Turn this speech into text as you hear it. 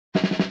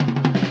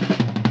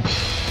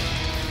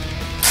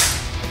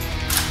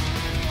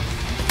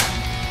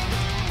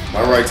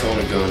right to own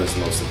a gun is the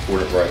most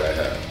important right I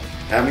have.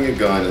 Having a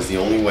gun is the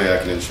only way I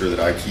can ensure that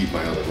I keep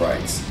my other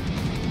rights.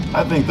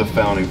 I think the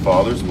Founding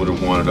Fathers would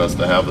have wanted us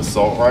to have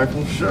assault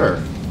rifles,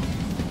 sure.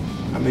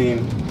 I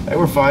mean, they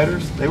were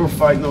fighters. They were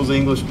fighting those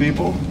English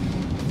people.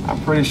 I'm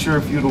pretty sure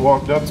if you'd have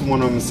walked up to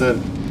one of them and said,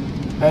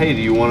 "Hey,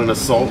 do you want an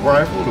assault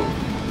rifle to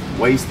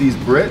waste these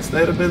Brits?"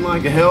 they'd have been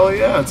like, "Hell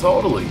yeah,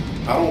 totally."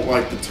 I don't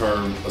like the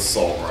term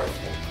assault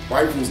rifle.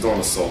 Rifles don't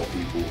assault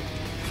people.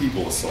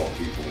 People assault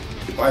people.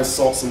 If I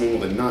assault someone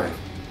with a knife,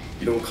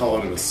 you don't call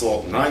it an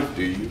assault knife,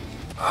 do you?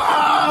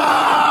 I'm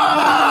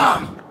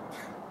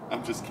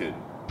just kidding.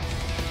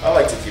 I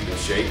like to keep in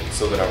shape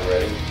so that I'm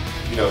ready,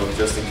 you know,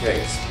 just in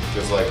case.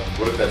 Because like,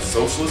 what if that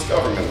socialist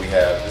government we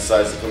have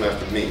decides to come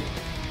after me?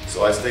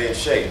 So I stay in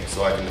shape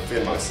so I can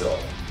defend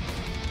myself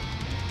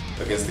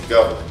against the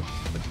government.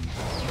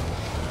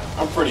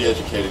 I'm pretty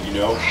educated, you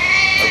know.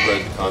 I've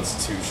read the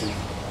Constitution.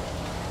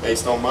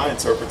 Based on my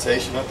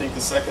interpretation, I think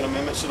the Second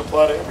Amendment should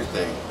apply to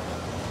everything.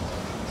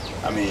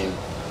 I mean,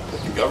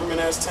 if the government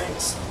has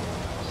tanks,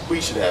 we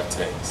should have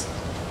tanks.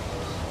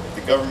 If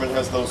the government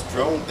has those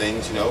drone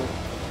things, you know,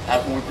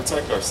 how can we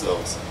protect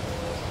ourselves?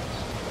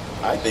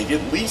 I think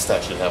at least I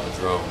should have a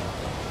drone.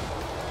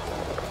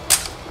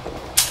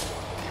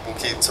 People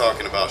keep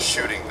talking about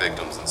shooting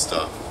victims and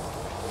stuff.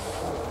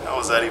 How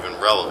is that even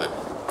relevant?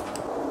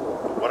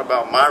 What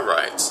about my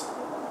rights?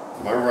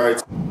 My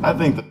rights, I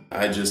think that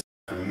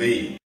for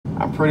me,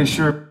 I'm pretty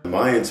sure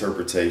my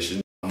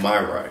interpretation of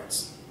my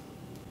rights.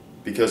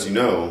 Because you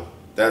know,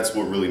 that's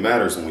what really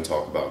matters when we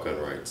talk about gun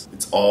rights.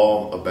 It's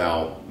all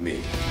about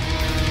me.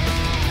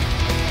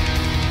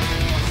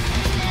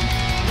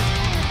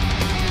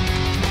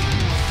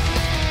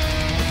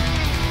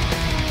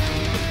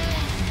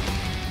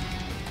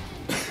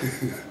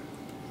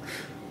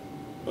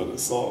 An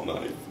assault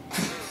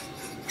knife.